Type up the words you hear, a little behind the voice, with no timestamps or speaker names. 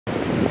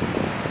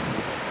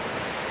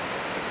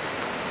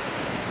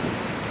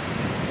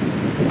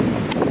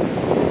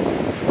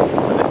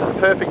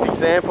perfect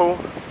example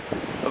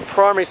of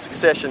primary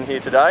succession here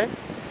today.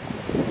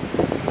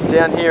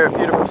 Down here at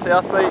beautiful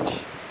South Beach,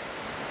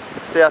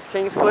 South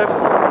Kingscliff.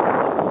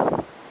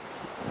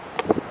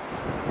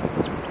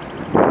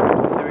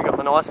 So we've got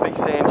the nice big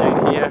sand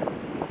dune here.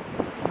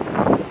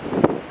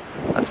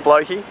 That's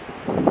Floki.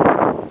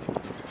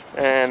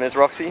 And there's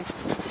Roxy.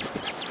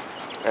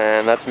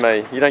 And that's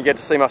me. You don't get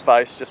to see my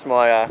face, just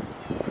my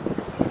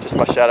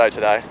shadow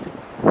today.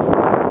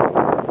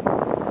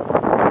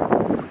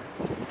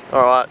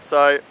 Alright,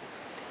 so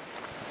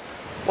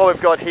what we've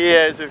got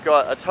here is we've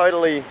got a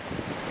totally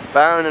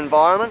barren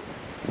environment.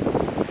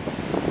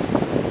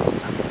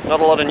 Not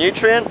a lot of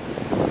nutrient.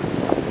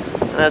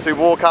 And as we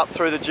walk up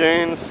through the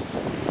dunes,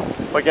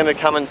 we're going to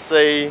come and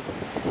see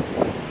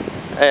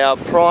our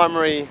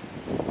primary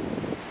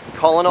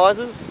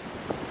colonisers.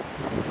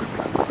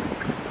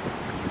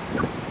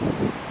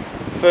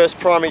 First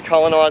primary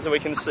coloniser we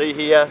can see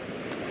here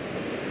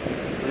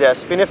is our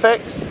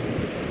spinifex,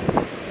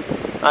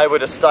 able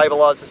to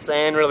stabilise the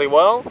sand really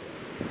well.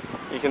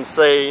 You can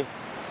see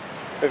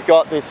we've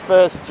got this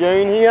first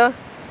dune here,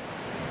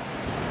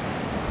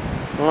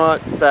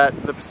 right, that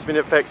the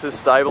spinifex is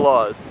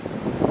stabilised.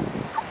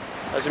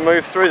 As we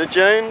move through the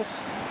dunes,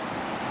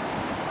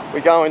 we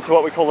go into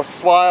what we call a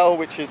swale,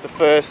 which is the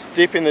first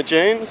dip in the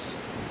dunes.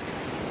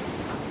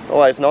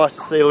 Always nice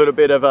to see a little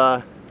bit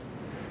of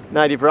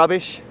native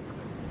rubbish.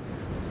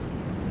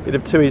 Bit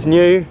of 2 is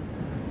new.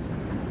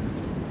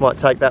 Might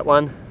take that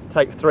one.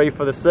 Take 3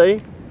 for the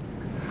sea.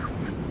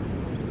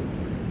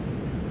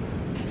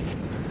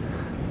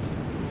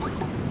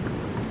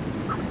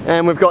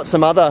 And we've got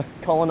some other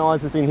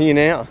colonisers in here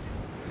now.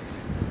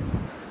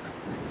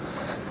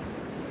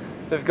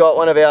 We've got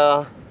one of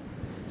our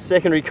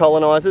secondary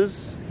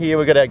colonisers. Here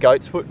we've got our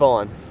goat's foot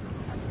vine.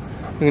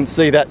 You can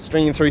see that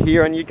stringing through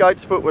here, and your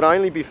goat's foot would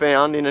only be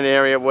found in an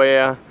area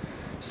where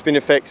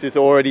spinifex is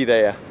already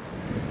there.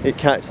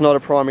 It's not a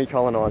primary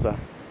coloniser.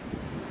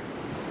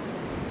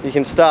 You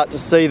can start to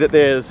see that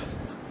there's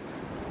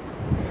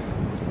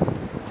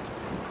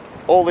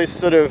all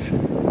these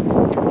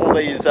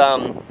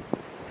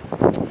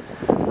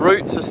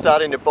roots are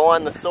starting to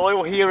bind the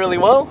soil here really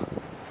well.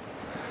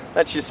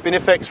 That's your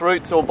spinifex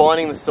roots all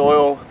binding the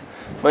soil,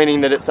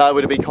 meaning that it's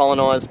able to be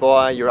colonised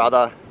by your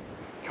other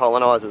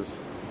colonisers.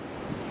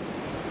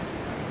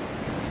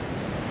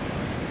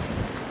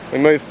 We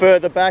move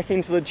further back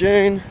into the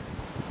dune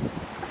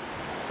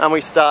and we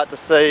start to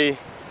see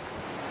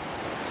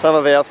some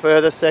of our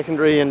further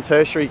secondary and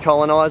tertiary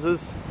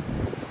colonisers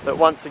that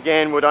once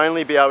again would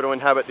only be able to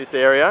inhabit this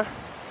area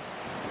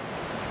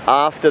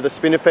after the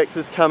spinifex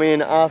has come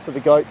in, after the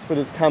goat's foot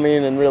has come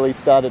in and really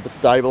started to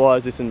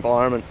stabilise this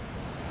environment.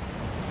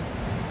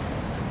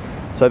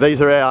 So these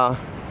are our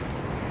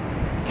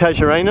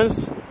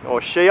casuarinas,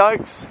 or she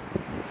oaks,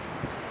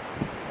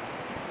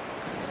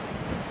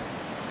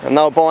 and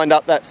they'll bind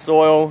up that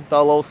soil.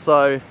 They'll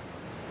also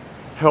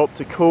help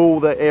to cool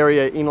the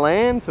area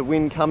inland. The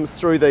wind comes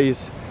through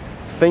these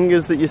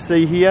fingers that you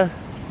see here,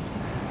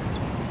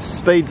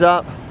 speeds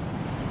up,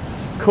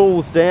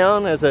 cools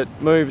down as it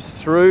moves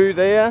through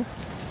there.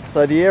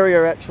 So the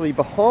area actually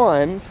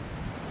behind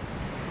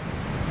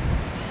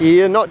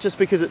here, not just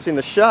because it's in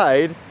the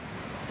shade,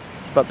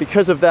 but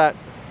because of that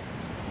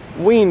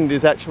wind,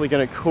 is actually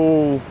going to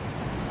cool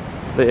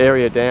the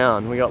area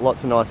down. We got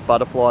lots of nice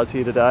butterflies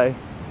here today.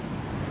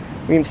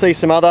 We can see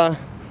some other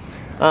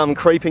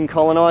creeping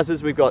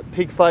colonisers. We've got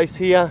pigface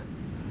here,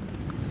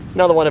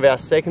 another one of our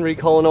secondary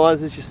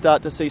colonisers. You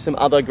start to see some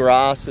other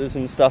grasses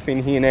and stuff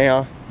in here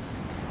now,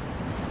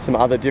 some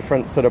other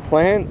different sort of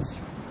plants.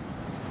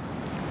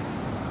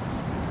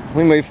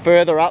 We move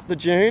further up the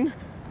dune.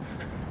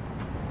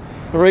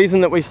 The reason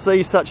that we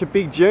see such a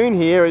big dune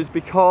here is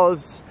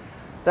because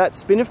that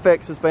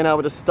spinifex has been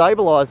able to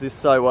stabilise this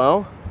so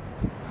well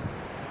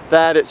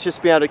that it's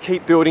just been able to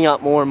keep building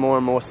up more and more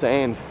and more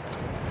sand.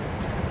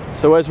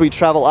 So as we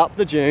travel up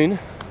the dune,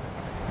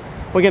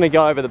 we're going to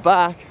go over the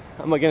back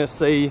and we're going to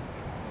see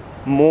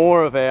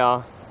more of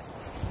our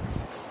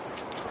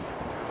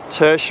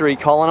tertiary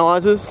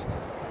colonisers.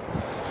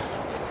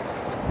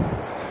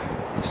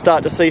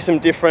 Start to see some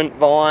different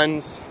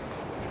vines.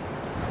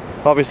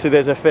 Obviously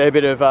there's a fair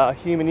bit of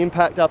human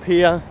impact up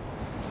here.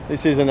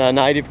 This isn't a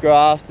native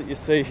grass that you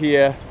see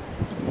here,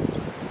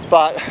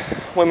 but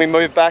when we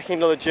move back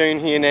into the dune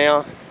here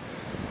now,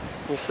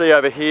 you see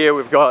over here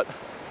we've got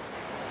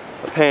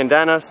a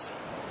pandanus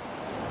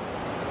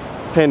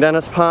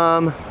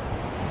palm,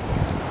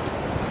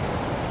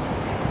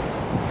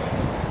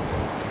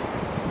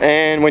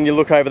 and when you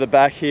look over the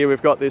back here,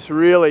 we've got this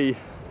really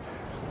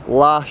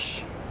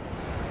lush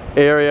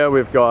area.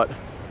 We've got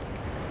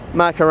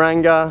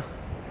macaranga,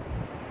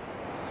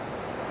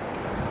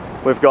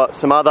 we've got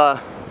some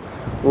other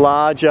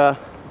larger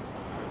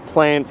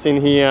plants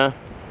in here.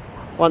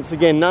 Once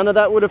again, none of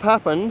that would have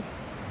happened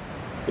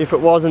if it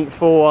wasn't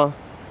for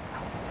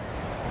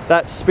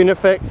that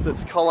spinifex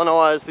that's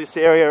colonised this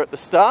area at the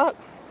start.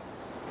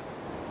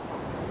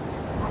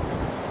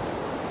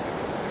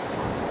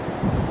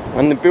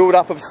 And the build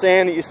up of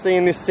sand that you see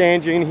in this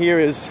sand dune here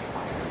is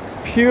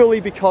purely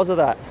because of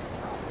that.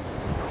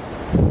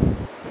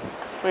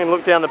 We can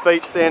look down the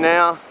beach there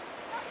now.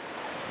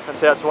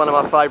 That's out to one of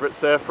my favourite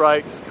surf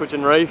breaks,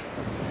 Coogin Reef.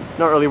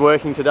 Not really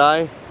working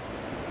today.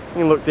 You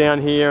can look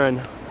down here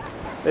and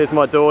there's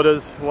my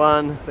daughters,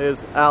 one,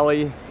 there's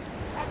Ali.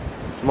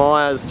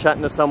 Maya's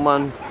chatting to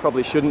someone,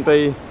 probably shouldn't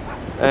be.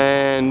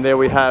 And there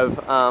we have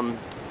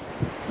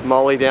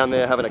Molly down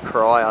there having a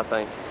cry, I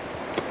think.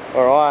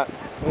 Alright,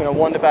 I'm going to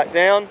wander back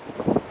down.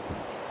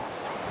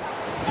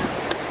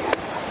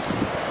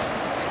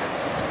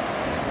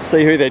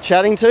 See who they're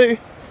chatting to.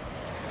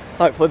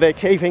 Hopefully they're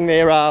keeping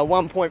their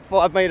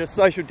 1.5 metre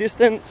social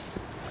distance.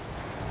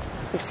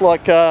 Looks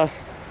like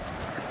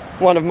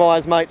one of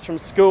Maya's mates from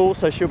school,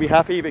 so she'll be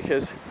happy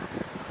because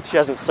she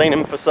hasn't seen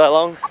him for so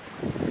long.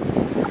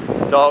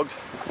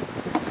 Dogs.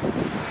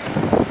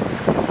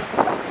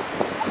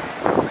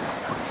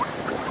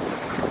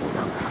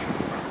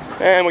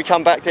 And we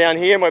come back down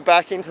here and we're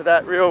back into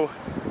that real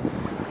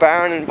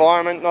barren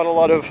environment, not a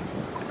lot of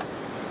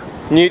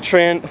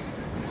nutrient.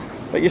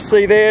 But you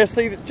see there,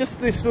 see just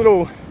this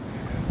little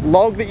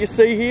log that you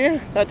see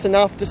here, that's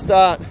enough to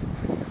start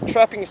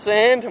trapping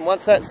sand, and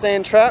once that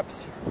sand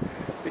traps,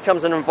 it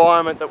becomes an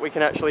environment that we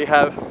can actually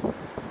have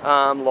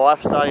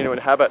life starting to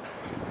inhabit.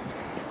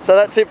 So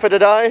that's it for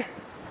today.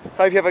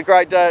 Hope you have a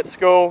great day at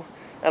school,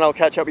 and I'll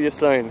catch up with you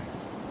soon.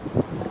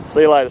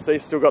 See you later. See,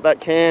 still got that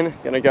can,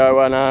 gonna go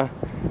and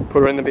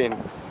put her in the bin.